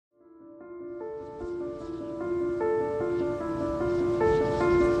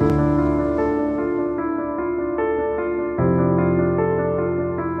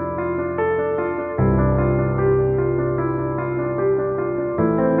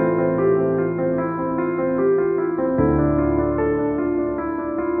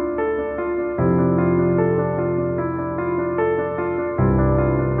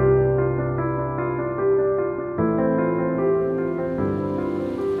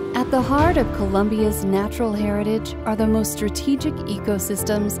At the heart of Colombia's natural heritage are the most strategic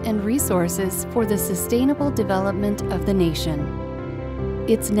ecosystems and resources for the sustainable development of the nation.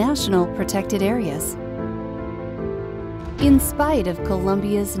 Its national protected areas. In spite of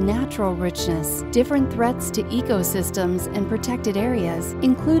Colombia's natural richness, different threats to ecosystems and protected areas,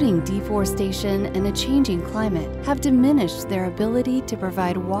 including deforestation and a changing climate, have diminished their ability to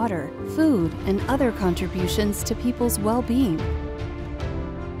provide water, food, and other contributions to people's well-being.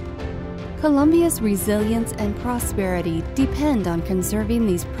 Colombia's resilience and prosperity depend on conserving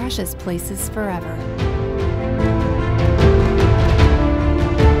these precious places forever.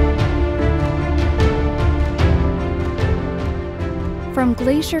 From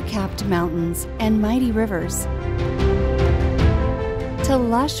glacier-capped mountains and mighty rivers to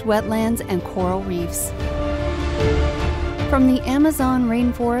lush wetlands and coral reefs. From the Amazon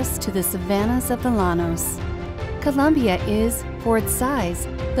rainforest to the savannas of the Llanos, Colombia is, for its size,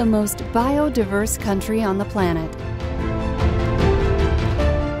 the most biodiverse country on the planet.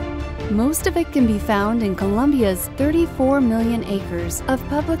 Most of it can be found in Colombia's 34 million acres of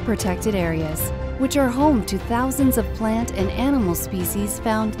public protected areas, which are home to thousands of plant and animal species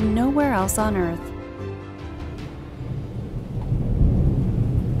found nowhere else on Earth.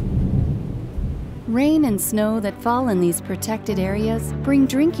 Rain and snow that fall in these protected areas bring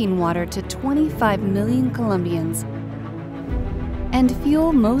drinking water to 25 million Colombians and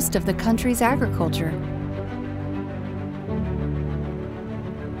fuel most of the country's agriculture.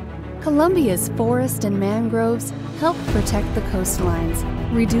 Colombia's forests and mangroves help protect the coastlines,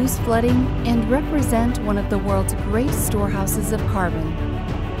 reduce flooding, and represent one of the world's great storehouses of carbon.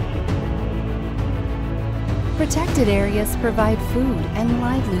 Protected areas provide food and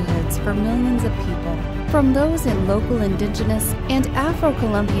livelihoods for millions of people, from those in local indigenous and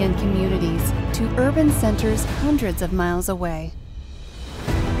Afro-Colombian communities to urban centers hundreds of miles away.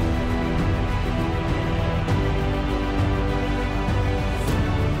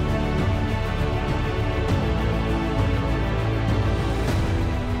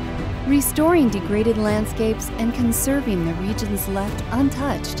 Restoring degraded landscapes and conserving the regions left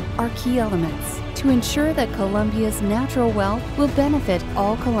untouched are key elements to ensure that Colombia's natural wealth will benefit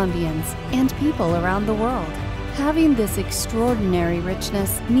all Colombians and people around the world. Having this extraordinary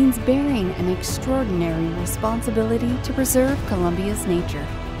richness means bearing an extraordinary responsibility to preserve Colombia's nature.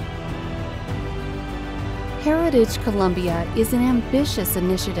 Heritage Colombia is an ambitious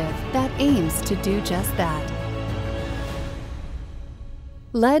initiative that aims to do just that.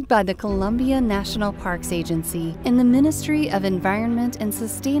 Led by the Colombia National Parks Agency and the Ministry of Environment and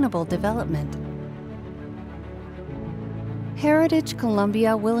Sustainable Development, Heritage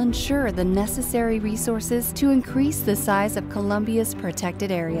Colombia will ensure the necessary resources to increase the size of Colombia's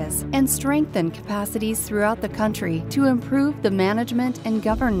protected areas and strengthen capacities throughout the country to improve the management and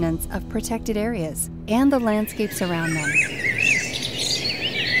governance of protected areas and the landscapes around them.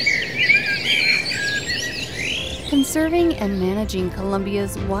 Conserving and managing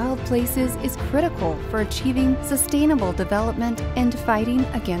Colombia's wild places is critical for achieving sustainable development and fighting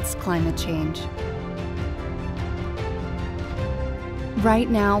against climate change. Right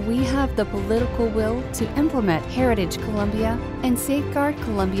now, we have the political will to implement Heritage Colombia and safeguard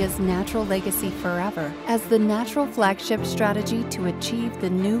Colombia's natural legacy forever as the natural flagship strategy to achieve the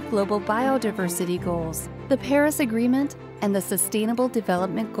new global biodiversity goals, the Paris Agreement, and the Sustainable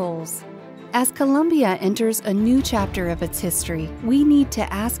Development Goals. As Colombia enters a new chapter of its history, we need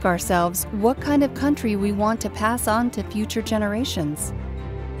to ask ourselves what kind of country we want to pass on to future generations.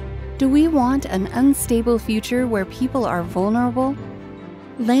 Do we want an unstable future where people are vulnerable?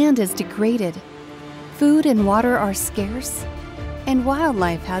 Land is degraded, food and water are scarce, and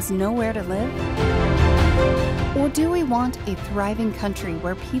wildlife has nowhere to live? Or do we want a thriving country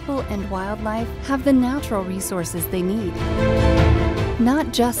where people and wildlife have the natural resources they need?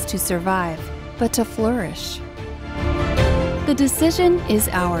 Not just to survive, but to flourish. The decision is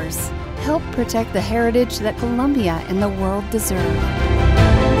ours. Help protect the heritage that Colombia and the world deserve.